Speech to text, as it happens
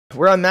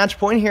We're on match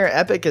point here.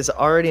 Epic has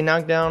already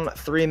knocked down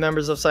 3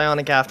 members of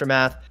Psionic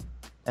Aftermath,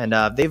 and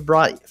they've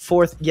brought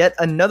forth yet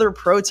another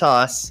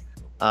Protoss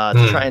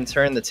to try and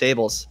turn the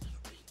tables.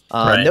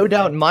 No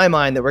doubt in my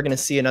mind that we're going to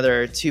see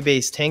another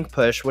 2-base tank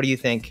push. What do you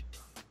think?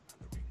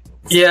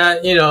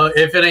 Yeah, you know,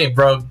 if it ain't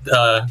broke,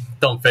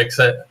 don't fix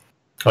it.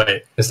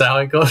 Wait, is that how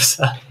it goes?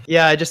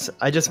 Yeah, I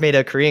just made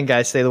a Korean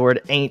guy say the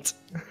word "ain't."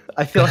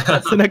 I feel like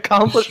that's an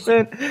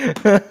accomplishment.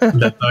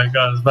 That's how it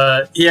goes.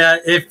 But yeah,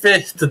 if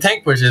the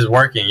tank push is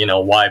working, you know,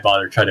 why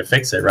bother trying to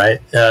fix it,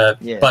 right?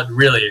 Yeah. But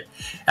really,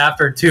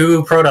 after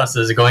 2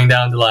 Protosses going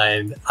down the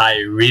line, I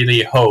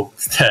really hope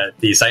that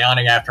the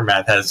Psionic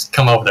Aftermath has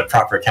come up with a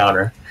proper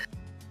counter.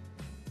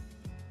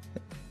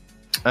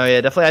 Oh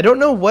yeah, definitely. I don't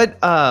know what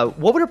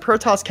would a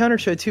Protoss counter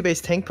to a 2-base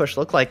tank push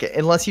look like,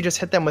 unless you just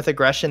hit them with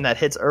aggression that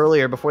hits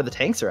earlier before the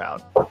tanks are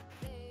out.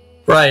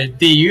 Right.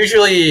 The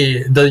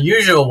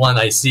usual one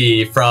I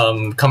see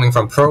coming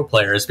from pro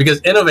players, because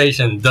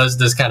Innovation does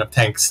this kind of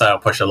tank style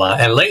push a lot,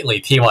 and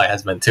lately TY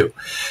has been too.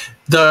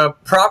 The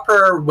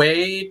proper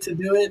way to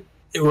do it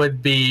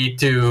would be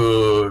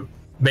to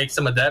make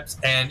some adepts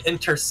and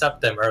intercept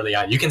them early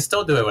on. You can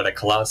still do it with a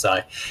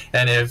Colossi,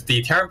 and if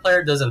the Terran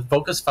player doesn't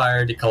focus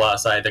fire the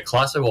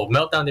Colossi will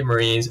melt down the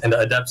Marines, and the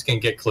adepts can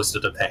get close to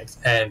the tanks.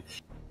 And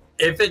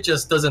if it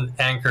just doesn't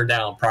anchor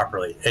down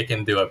properly, it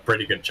can do a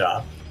pretty good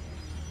job.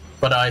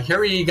 But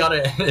here we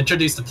gotta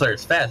introduce the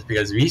players fast,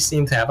 because we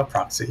seem to have a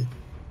proxy.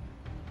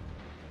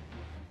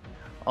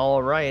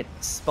 All right,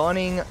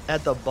 spawning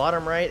at the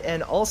bottom right,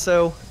 and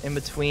also in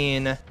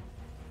between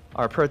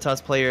our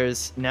Protoss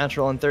players,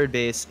 natural and third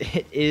base,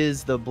 it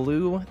is the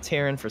blue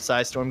Terran for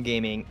Psystorm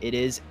Gaming. It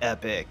is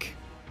Epic.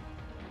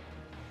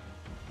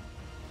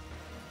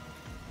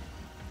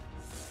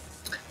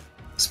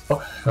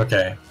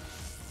 Okay.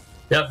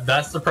 Yep,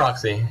 that's the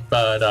proxy.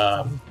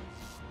 But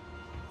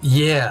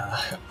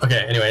yeah.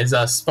 Okay, anyways,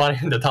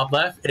 spawning in the top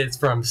left, it's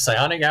from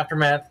Psionic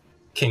Aftermath,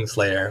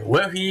 KingSlayer.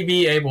 Will he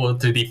be able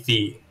to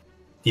defeat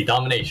the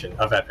domination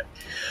of Epic?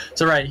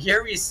 So right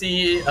here we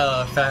see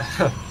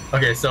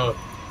okay, so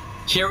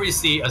here we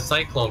see a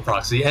Cyclone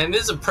proxy, and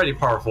this is a pretty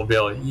powerful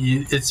build.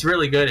 It's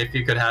really good if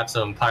you could have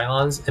some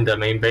pylons in the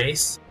main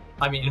base.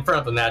 I mean, in front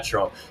of the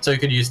natural, so you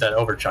could use that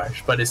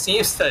overcharge. But it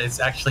seems that it's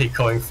actually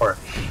going for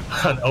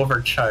an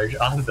overcharge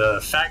on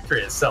the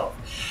factory itself.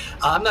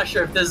 I'm not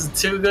sure if this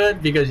is too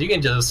good, because you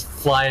can just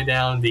fly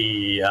down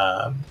the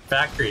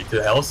factory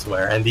to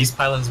elsewhere, and these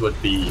pylons would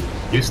be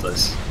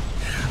useless.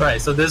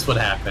 Right, so this would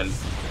happen.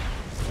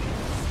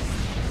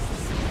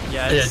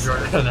 Yeah,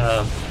 Jordan,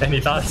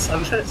 any thoughts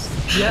on this?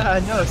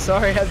 Yeah, no,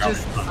 sorry,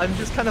 I'm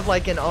just kind of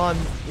like in awe.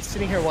 I'm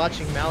sitting here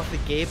watching mouth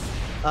agape.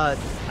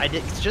 I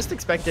just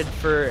expected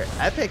for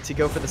Epic to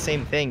go for the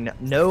same thing.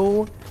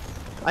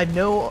 I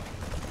don't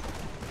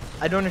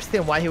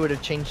understand why he would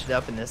have changed it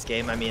up in this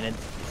game. I mean,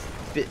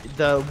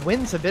 the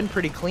wins have been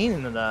pretty clean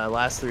in the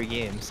last 3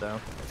 games,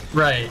 so.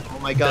 Right. Oh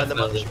my god,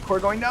 definitely. The mothership core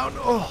going down.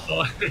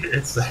 Oh,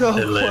 it's so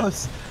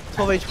close.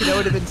 12 HP, that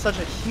would have been such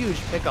a huge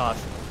pickoff.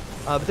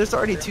 But there's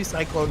already 2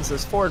 Cyclones,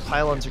 those forward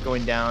pylons are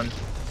going down.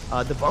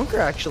 The bunker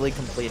actually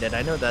completed.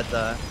 I know that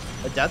the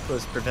death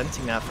was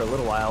preventing that for a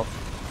little while.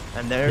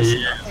 And there's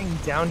nothing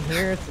down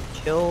here to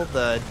kill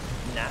the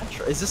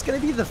natural. Is this going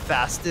to be the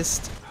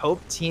fastest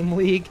Hope Team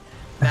League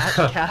match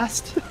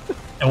cast?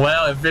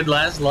 Well, if it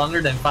lasts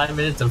longer than 5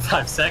 minutes and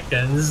 5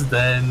 seconds,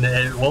 then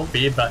it won't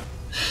be, but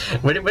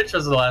which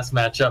was the last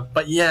matchup.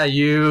 But yeah,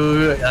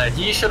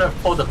 he should have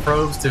pulled the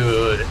probes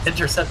to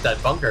intercept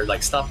that bunker,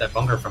 like stop that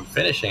bunker from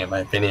finishing, in my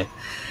opinion.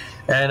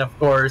 And of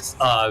course,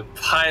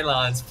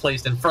 pylons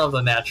placed in front of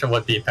the natural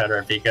would be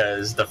better,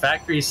 because the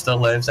factory still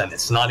lives and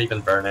it's not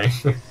even burning.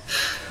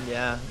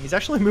 Yeah, he's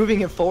actually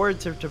moving it forward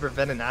to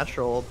prevent a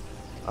natural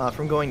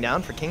from going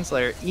down for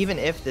KingSlayer, even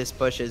if this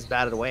push is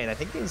batted away. And I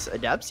think these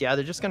adepts, yeah,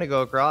 they're just going to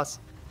go across.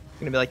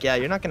 They're going to be like, yeah,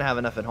 you're not going to have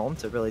enough at home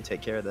to really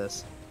take care of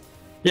this.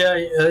 Yeah,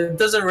 he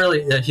doesn't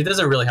really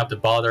have to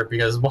bother,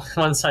 because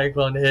one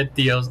Cyclone, it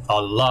deals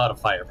a lot of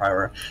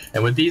firepower,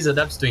 and with these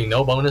adepts doing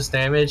no bonus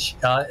damage,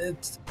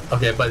 it's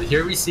okay. But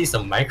here we see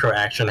some micro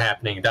action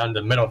happening down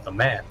the middle of the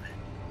map.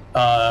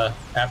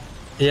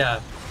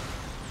 Yeah,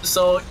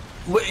 so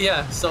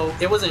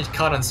it wasn't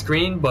caught on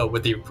screen, but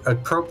with the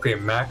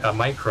appropriate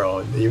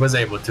micro, he was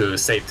able to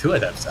save 2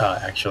 adepts.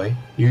 Actually,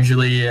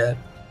 usually it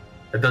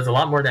does a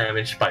lot more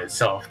damage by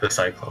itself, the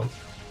Cyclone.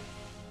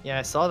 Yeah,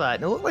 I saw that.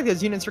 And it looked like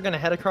those units were going to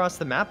head across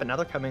the map, and now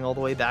they're coming all the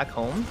way back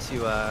home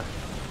to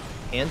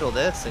handle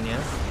this. And yeah,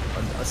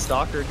 a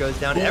Stalker goes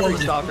down. Every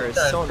Stalker is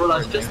so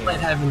important. Just might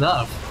have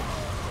enough.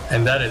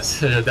 And that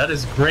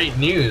is great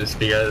news,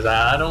 because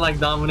I don't like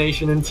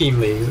domination in team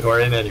leagues or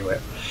in anywhere.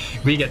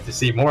 We get to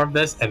see more of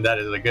this, and that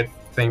is a good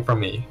thing for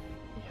me.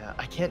 Yeah,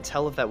 I can't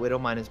tell if that Widow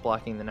Mine is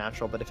blocking the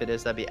natural, but if it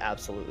is, that'd be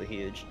absolutely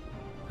huge.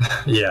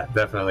 Yeah,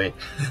 definitely.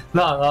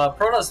 No,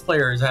 Protoss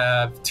players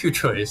have 2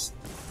 choices.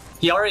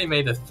 He already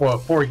made the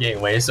 4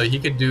 gateway, so he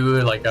could do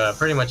like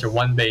pretty much a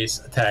 1-base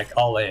attack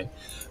all in.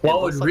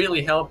 What would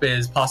really help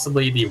is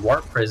possibly the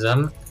Warp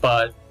Prism,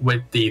 but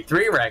with the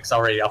 3 wrecks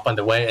already up on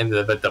the way and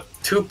with the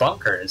 2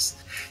 bunkers,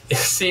 it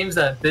seems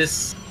that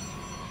this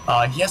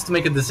he has to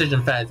make a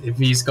decision fast if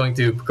he's going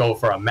to go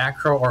for a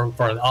macro or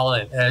for an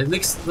all-in. It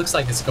looks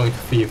like it's going to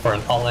be for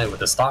an all-in with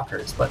the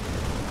Stalkers, but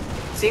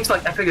it seems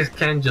like Epic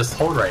can just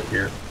hold right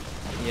here.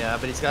 Yeah,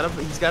 but he's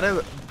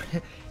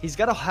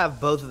gotta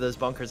have both of those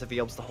bunkers if he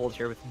helps to hold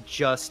here with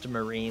just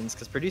Marines,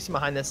 because producing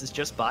behind this is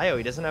just Bio.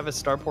 He doesn't have a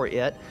starport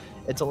yet.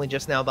 It's only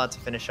just now about to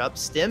finish up.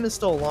 Stim is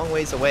still a long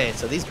ways away,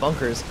 so these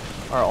bunkers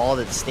are all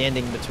that's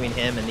standing between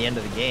him and the end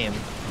of the game.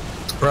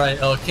 Right,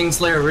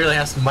 KingSlayer really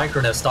has to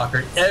micro that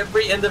Stalker.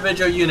 Every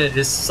individual unit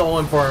is so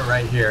important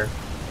right here.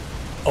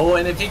 Oh,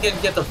 and if he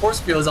can get the force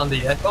fields on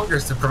the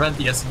bunkers to prevent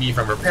the SCV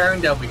from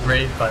repairing, that would be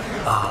great, but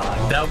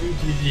that would be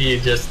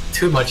GG. Just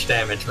too much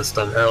damage was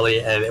done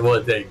early, and it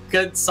was a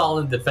good,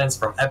 solid defense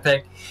from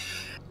Epic.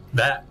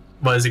 That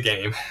was a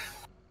game.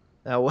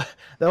 That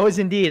was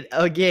indeed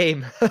a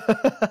game.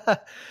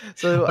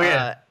 So,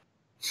 yeah.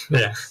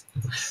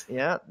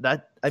 Yeah,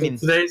 I mean...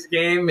 Today's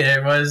game,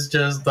 it was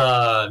just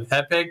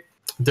Epic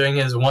doing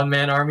his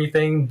one-man army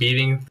thing,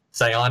 beating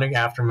Psionic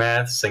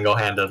Aftermath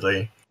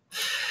single-handedly.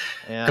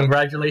 Yeah.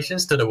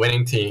 Congratulations to the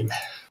winning team.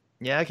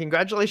 Yeah,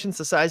 congratulations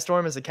to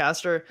Sidestorm as a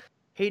caster.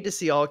 Hate to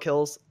see all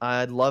kills.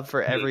 I'd love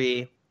for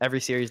every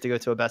series to go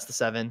to a best of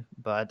 7,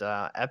 but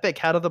Epic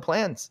had other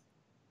plans.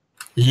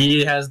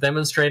 He has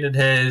demonstrated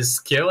his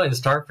skill in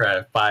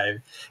StarCraft by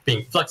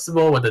being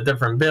flexible with the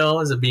different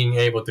builds, being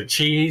able to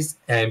cheese,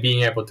 and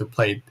being able to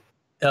play.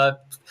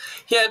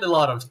 He had a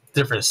lot of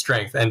different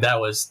strength, and that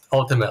was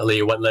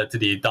ultimately what led to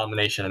the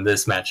domination in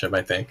this matchup,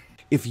 I think.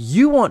 If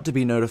you want to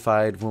be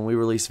notified when we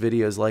release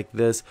videos like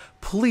this,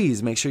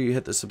 please make sure you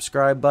hit the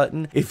subscribe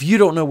button. If you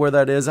don't know where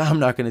that is, I'm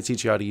not going to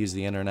teach you how to use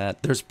the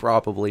internet. There's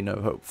probably no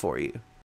hope for you.